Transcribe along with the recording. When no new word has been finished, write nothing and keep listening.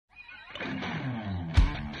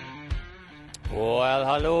Well,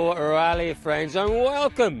 hello rally friends and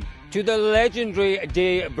welcome to the legendary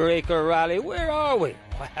Daybreaker Rally. Where are we?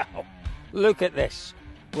 Wow, look at this.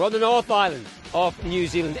 We're on the North Island of New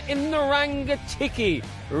Zealand in the Rangitikei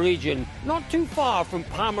region, not too far from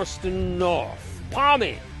Palmerston North.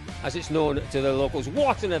 Palmy, as it's known to the locals.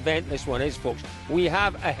 What an event this one is, folks. We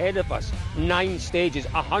have ahead of us 9 stages,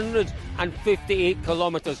 158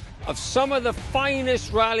 kilometres of some of the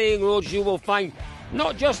finest rallying roads you will find,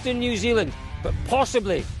 not just in New Zealand, but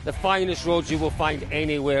possibly the finest roads you will find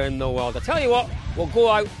anywhere in the world. I tell you what, we'll go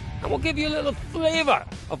out and we'll give you a little flavour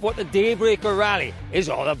of what the Daybreaker Rally is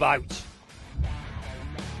all about.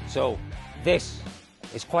 So, this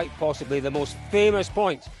is quite possibly the most famous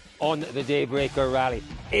point on the Daybreaker Rally.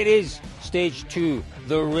 It is stage 2,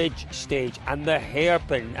 the ridge stage, and the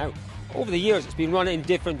hairpin. Now, over the years it's been run in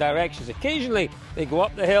different directions. Occasionally they go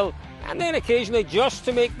up the hill, and then occasionally, just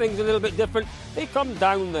to make things a little bit different, they come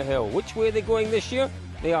down the hill. Which way are they going this year?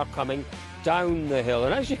 They are coming down the hill.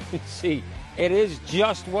 And as you can see, it is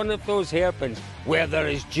just one of those hairpins where there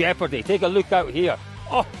is jeopardy. Take a look out here,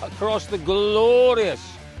 across the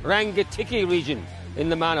glorious Rangitikei region in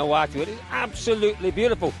the Manawatu. It is absolutely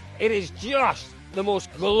beautiful. It is just the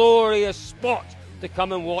most glorious spot to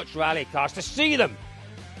come and watch rally cars, to see them.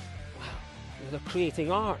 Wow, they're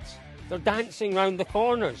creating art. They're dancing round the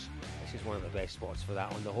corners. This is one of the best spots for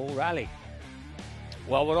that on the whole rally.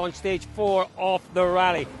 Well, we're on stage 4 of the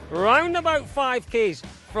rally, round about 5k's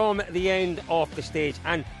from the end of the stage.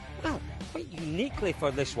 And, well, quite uniquely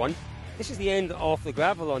for this one, this is the end of the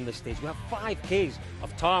gravel on this stage. We have 5k's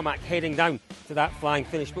of tarmac heading down to that flying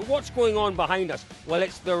finish. But what's going on behind us? Well,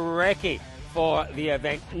 it's the Recce for the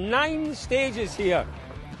event. 9 stages here,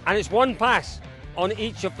 and it's one pass on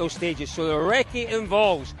each of those stages. So the Recce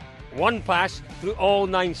involves one pass through all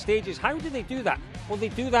 9 stages. How do they do that? Well, they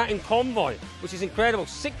do that in convoy, which is incredible.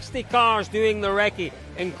 60 cars doing the Recce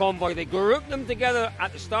in convoy. They group them together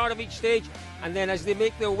at the start of each stage, and then as they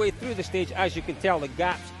make their way through the stage, as you can tell, the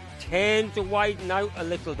gaps tend to widen out a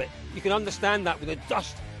little bit. You can understand that with the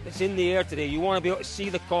dust that's in the air today. You want to be able to see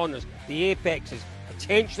the corners, the apexes,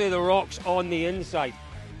 potentially the rocks on the inside.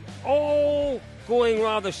 All going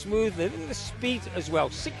rather smoothly. Look at the speed as well.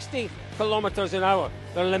 60 kilometres an hour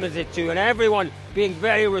they're limited to, and everyone being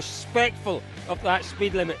very respectful of that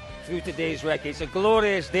speed limit through today's Recce. It's a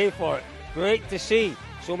glorious day for it. Great to see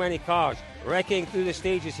so many cars wrecking through the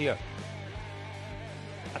stages here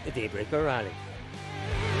at the Daybreaker Rally.